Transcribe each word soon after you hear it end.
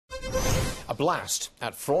A blast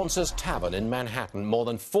at Fraunces Tavern in Manhattan more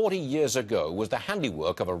than 40 years ago was the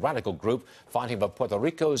handiwork of a radical group fighting for Puerto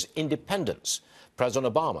Rico's independence.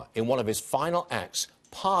 President Obama, in one of his final acts,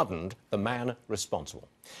 pardoned the man responsible.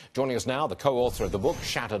 Joining us now, the co-author of the book,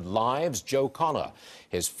 Shattered Lives, Joe Connor.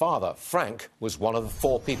 His father, Frank, was one of the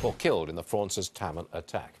 4 people killed in the Fraunces Tavern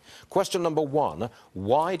attack. Question number 1,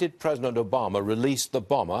 why did President Obama release the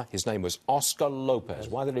bomber? His name was Oscar Lopez.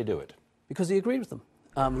 Why did he do it? Because he agreed with them.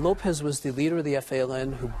 Lopez was the leader of the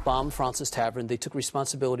FALN who bombed Fraunces Tavern. They took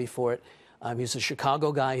responsibility for it. He's a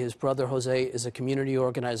Chicago guy. His brother, Jose, is a community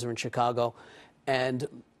organizer in Chicago. And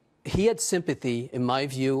he had sympathy, in my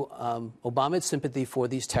view, Obama had sympathy for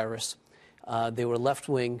these terrorists. They were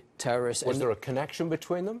left-wing terrorists. Was there a connection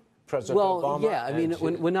between them? President Obama? Yeah. I mean,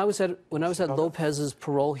 when I was at Lopez's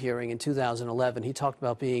parole hearing in 2011, he talked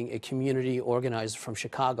about being a community organizer from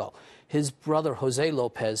Chicago. His brother, Jose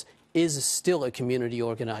Lopez, is still a community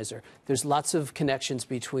organizer. There's lots of connections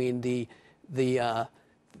between the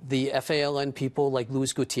FALN people like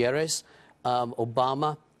Luis Gutierrez,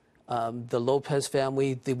 Obama, the Lopez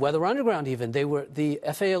family, the Weather Underground even. The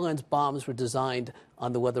FALN's bombs were designed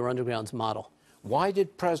on the Weather Underground's model. Why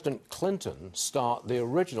did President Clinton start the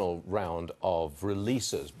original round of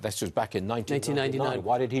releases? This was back in 1999.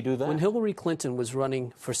 Why did he do that? When Hillary Clinton was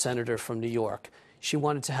running for senator from New York, she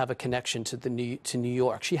wanted to have a connection to New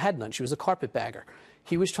York. She had none. She was a carpetbagger.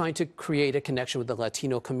 He was trying to create a connection with the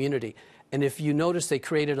Latino community. And if you notice, they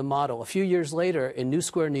created a model. A few years later, in New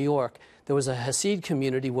Square, New York, there was a Hasid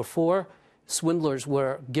community where 4 swindlers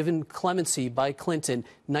were given clemency by Clinton.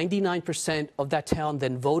 99% of that town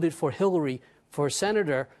then voted for Hillary for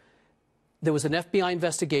senator. There was an FBI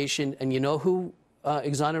investigation, and you know who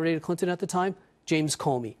exonerated Clinton at the time? James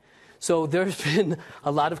Comey. So there's been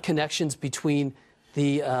a lot of connections between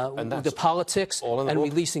the politics and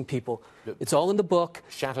releasing people. It's all in the book.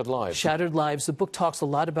 Shattered Lives. Shattered Lives. The book talks a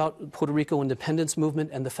lot about Puerto Rico independence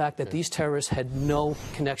movement and the fact that these terrorists had no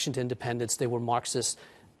connection to independence. They were Marxists.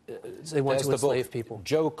 They wanted to enslave people.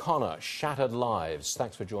 Joe Connor, Shattered Lives.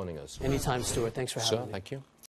 Thanks for joining us. Anytime, Stuart. Thanks for having me. Thank you.